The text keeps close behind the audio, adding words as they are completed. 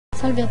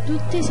Salve a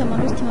tutti, siamo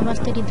all'ultima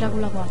parte di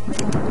Dracula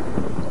 4.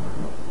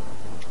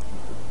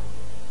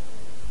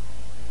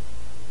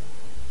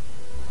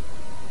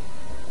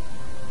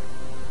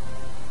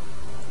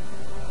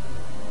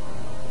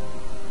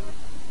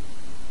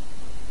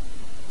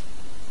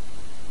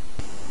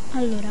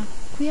 Allora,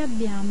 qui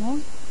abbiamo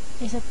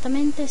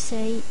esattamente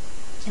 6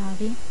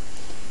 chiavi.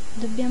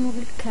 Dobbiamo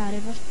cliccare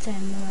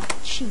partendo da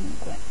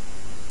 5,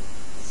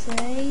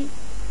 6,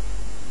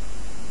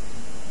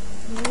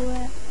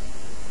 2,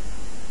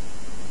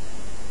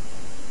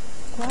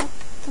 4,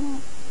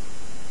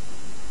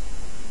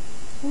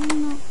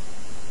 1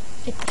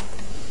 e 3.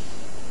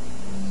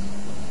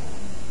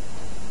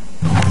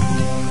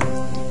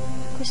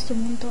 A questo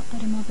punto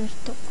avremo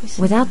aperto questa.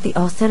 Without the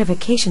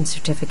authentication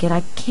certificate,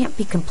 I can't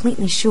be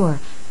completely sure,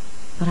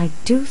 but I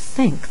do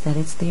think that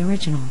it's the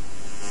original.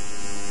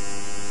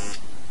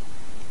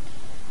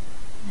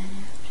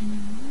 Bene,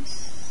 prendiamo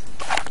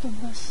questo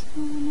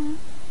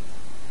bastone.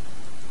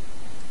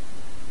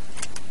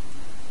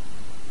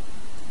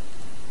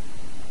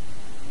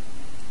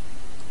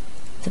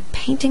 The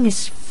painting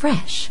is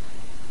fresh,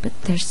 but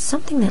there's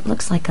something that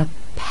looks like a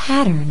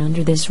pattern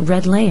under this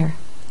red layer.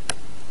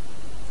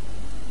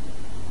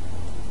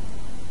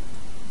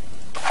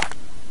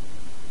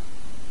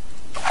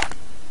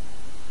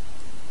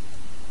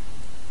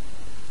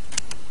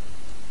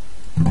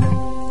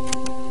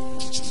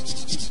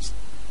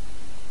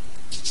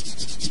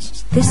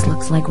 This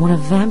looks like one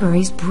of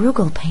Vambury's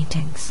Bruegel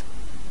paintings.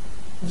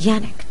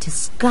 Yannick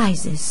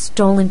disguises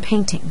stolen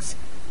paintings.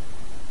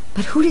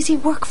 But who does he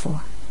work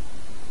for?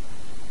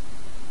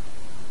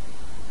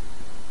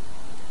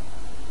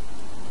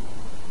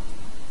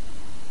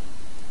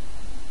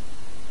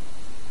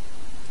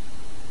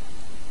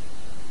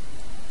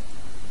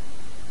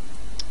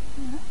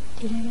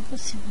 Direi che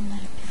possiamo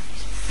andare più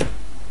avanti.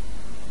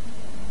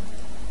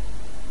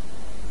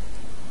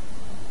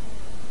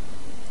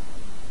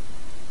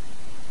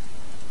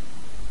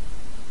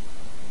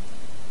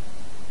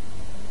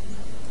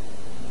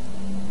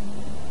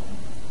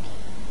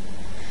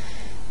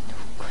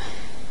 Dunque,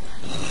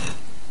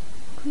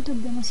 qui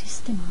dobbiamo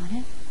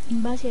sistemare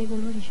in base ai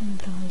colori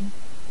centrali.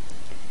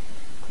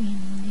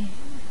 Quindi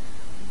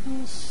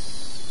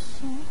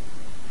rosso,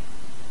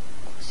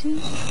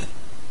 così.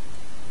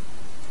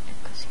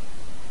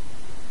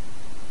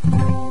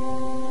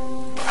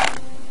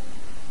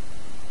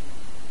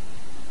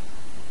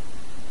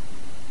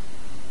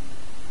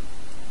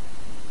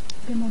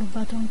 Abbiamo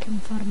rubato anche un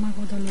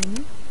farmaco da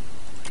lui,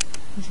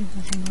 così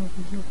facciamo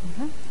video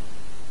pure.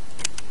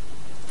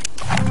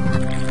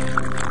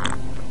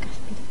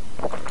 Caspita.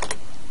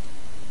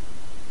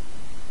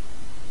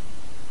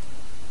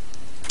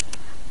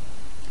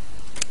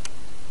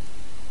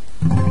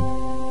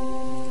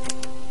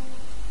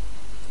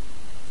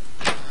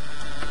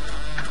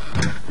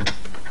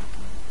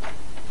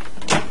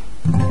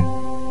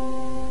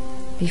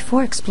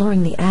 Before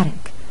exploring the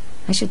attic,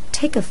 I should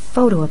take a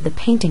photo of the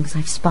paintings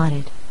I've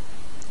spotted.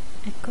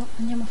 Ecco,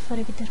 andiamo a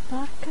fare Peter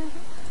Parker.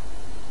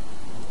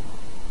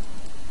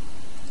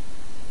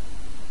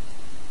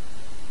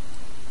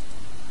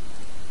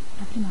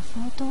 La prima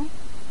foto.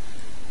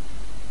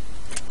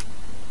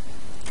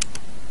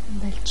 Un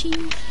bel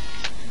cheese.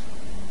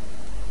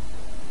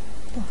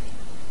 Poi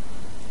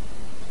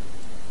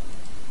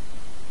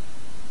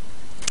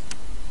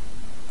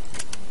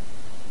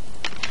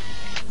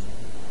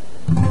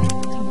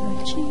un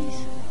bel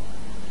cheese.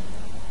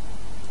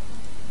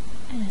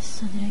 E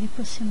adesso direi che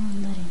possiamo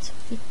andare in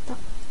soffitta.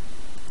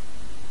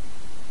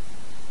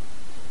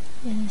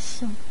 E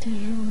adesso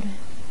terrore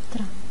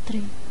tra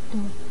 3, 2,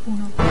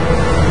 1.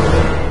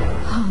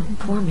 Oh,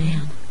 poor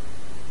man.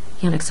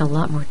 Yannick's a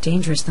lot more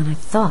dangerous than I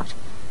thought.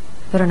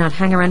 Better not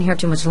hang around here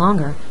too much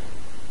longer.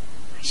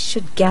 I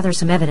should gather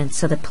some evidence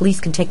so that police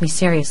can take me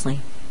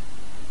seriously.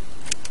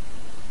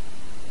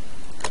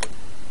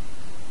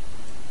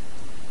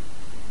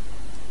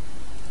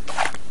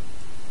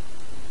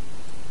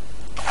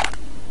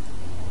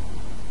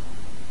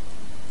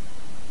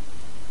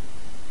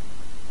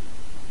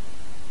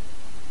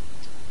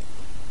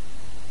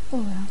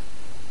 Ora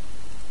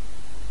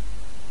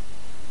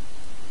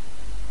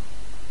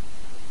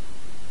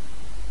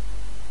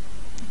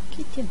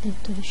chi ti ha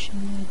detto di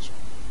scendere giù?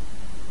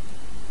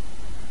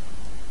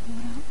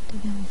 Ora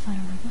dobbiamo fare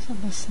una cosa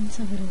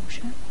abbastanza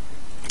veloce.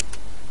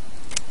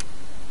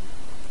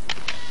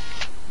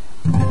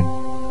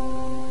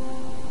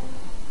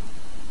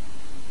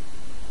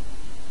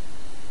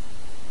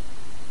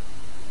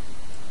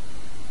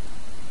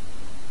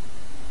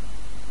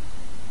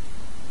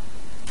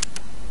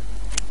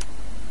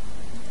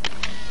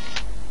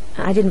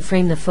 I didn't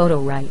frame the photo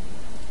right.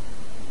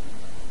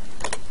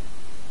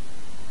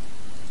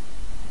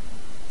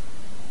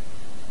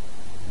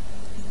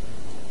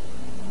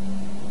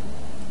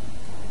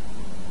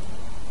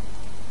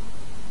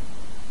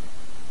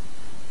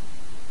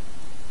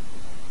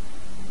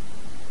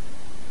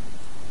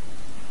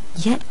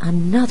 Yet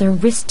another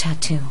wrist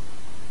tattoo.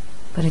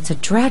 But it's a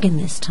dragon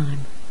this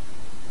time.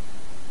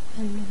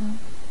 Bello.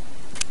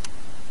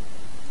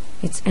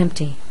 It's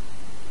empty.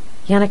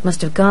 Yannick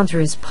must have gone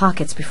through his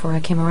pockets before I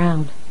came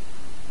around.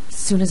 As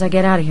soon as I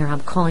get out of here, I'm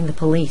calling the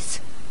police.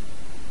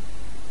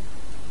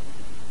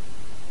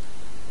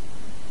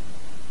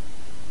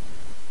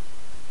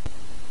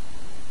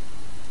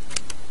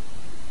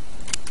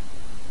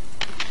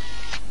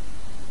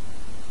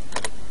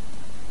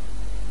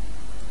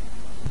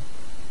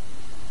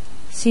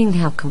 Seeing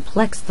how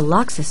complex the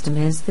lock system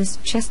is, this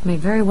chest may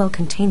very well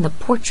contain the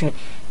portrait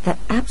that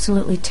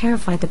absolutely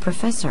terrified the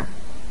professor.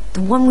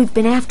 The one we've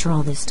been after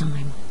all this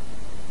time.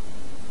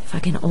 If I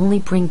can only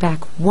bring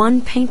back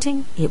one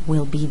painting, it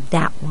will be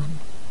that one.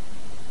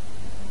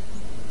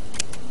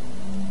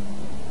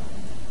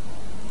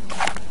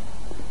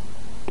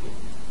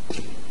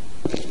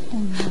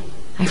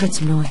 I heard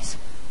some noise.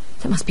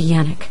 That must be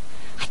Yannick.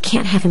 I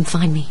can't have him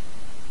find me.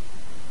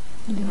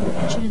 Dobbiamo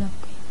fuggire da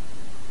qui.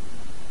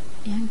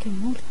 E anche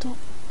molto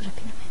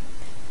rapidamente.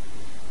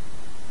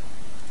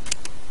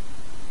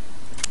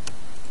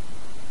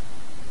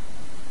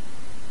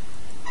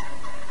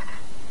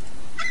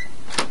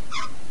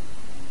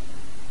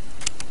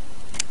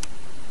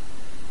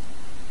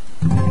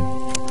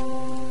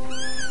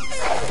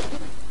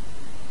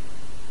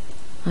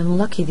 I'm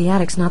lucky the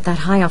attic's not that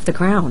high off the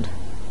ground.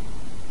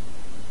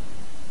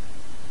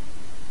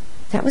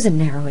 That was a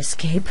narrow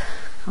escape.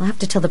 I'll have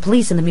to tell the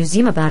police and the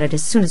museum about it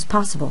as soon as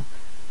possible.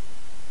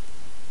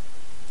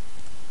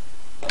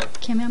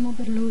 Chiamiamo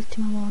per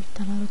l'ultima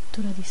volta la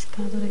rottura di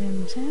scatole del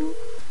museo.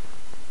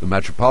 The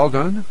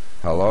Metropolitan?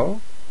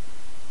 Hello?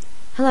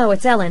 Hello,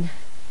 it's Ellen.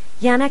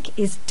 Yannick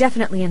is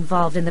definitely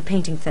involved in the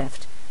painting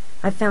theft.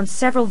 I've found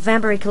several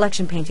Vanbury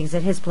collection paintings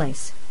at his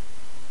place.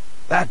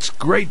 That's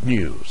great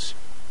news.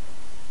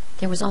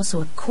 There was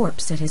also a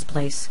corpse at his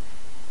place.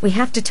 We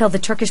have to tell the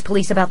Turkish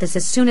police about this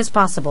as soon as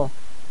possible.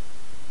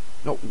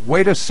 No,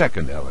 wait a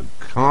second, Ellen.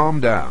 Calm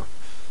down.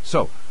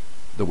 So,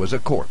 there was a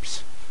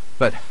corpse.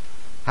 But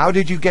how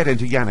did you get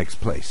into Yannick's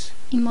place?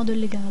 In modo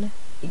illegale.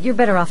 You're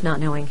better off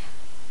not knowing.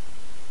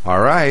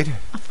 All right.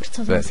 Ha forzato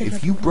la But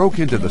if you serratura broke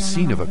into perché the era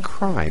scene of a nave.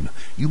 crime,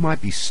 you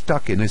might be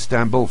stuck in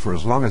Istanbul for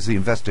as long as the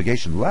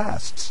investigation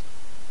lasts.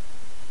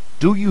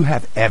 Do you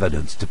have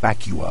evidence to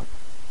back you up?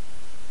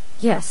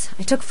 Yes,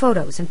 I took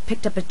photos and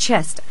picked up a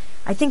chest.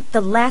 I think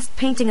the last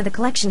painting of the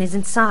collection is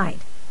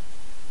inside.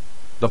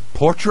 The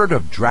portrait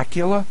of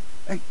Dracula?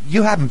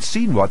 You haven't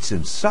seen what's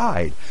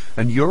inside,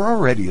 and you're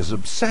already as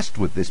obsessed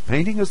with this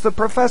painting as the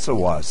professor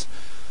was.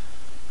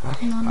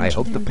 I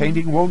hope the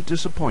painting won't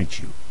disappoint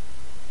you.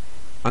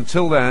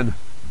 Until then,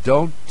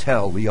 don't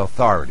tell the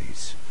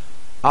authorities.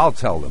 I'll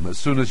tell them as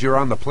soon as you're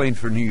on the plane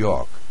for New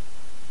York.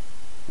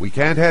 We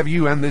can't have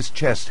you and this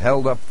chest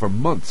held up for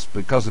months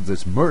because of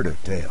this murder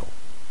tale.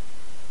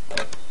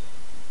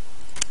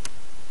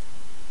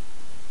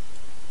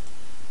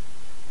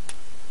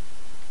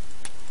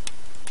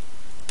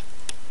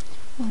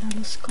 Ora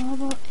lo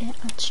scopo è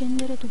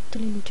accendere tutte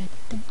le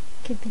lucette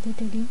che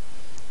vedete lì.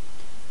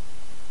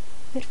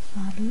 Per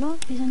farlo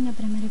bisogna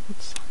premere i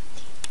pulsanti.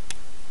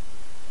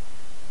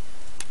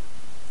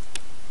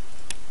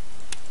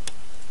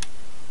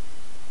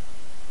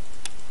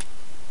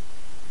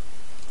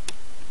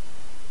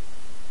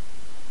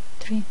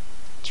 Three,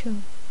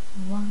 two,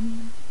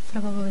 one. Fra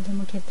poco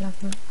vedremo chi è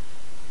Dracula.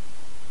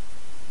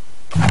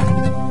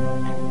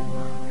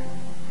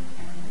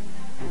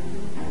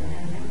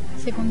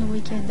 Secondo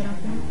voi chi è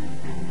Dracula?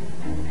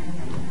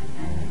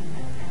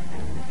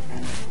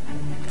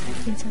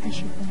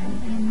 Pensateci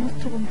bene, è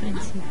molto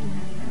comprensibile.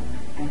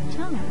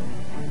 Ciao!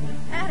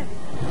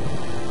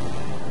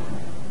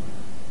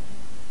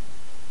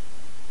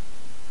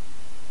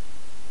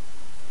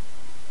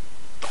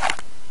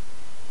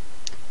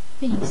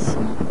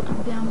 Benissimo,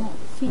 abbiamo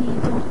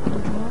finito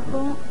il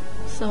gioco.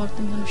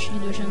 Stavolta mi sono usciti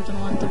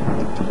 290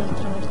 punti,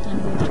 l'altra volta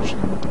ne avevo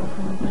 300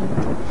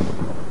 completi.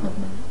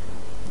 Vabbè.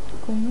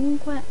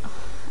 Comunque,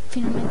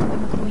 finalmente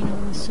abbiamo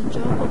terminato questo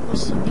gioco,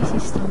 posso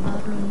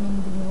disinstallarlo e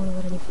non vedo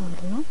l'ora di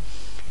farlo.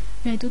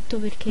 Prima di tutto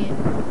perché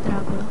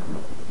Dracula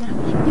è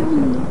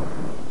biondo.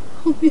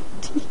 Oh mio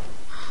Dio.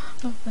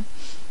 Vabbè.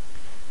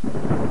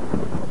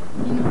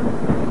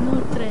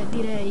 Inoltre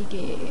direi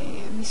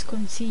che vi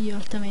sconsiglio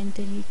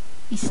altamente di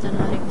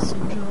installare questo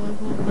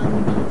gioco,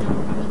 banditelo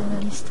proprio dalla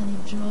lista dei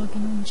giochi,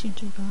 non ci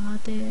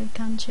giocate,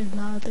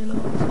 cancellatelo,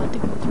 fate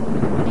quello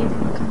che volete,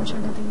 ma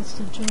cancellate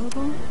questo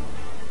gioco.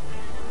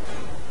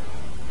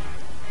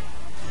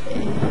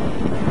 E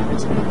la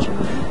cosa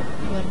peggiore,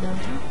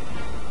 guardate,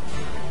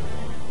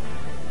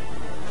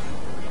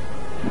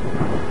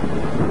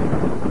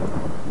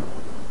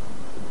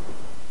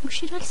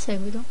 uscirà il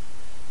seguito,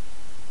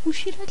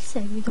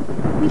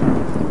 mi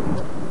rendete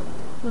conto?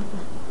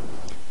 Vabbè.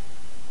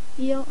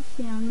 Io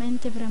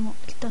finalmente premo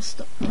il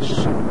tasto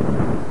esci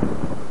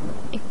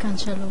e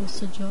cancello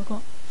questo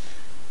gioco.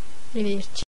 Arrivederci.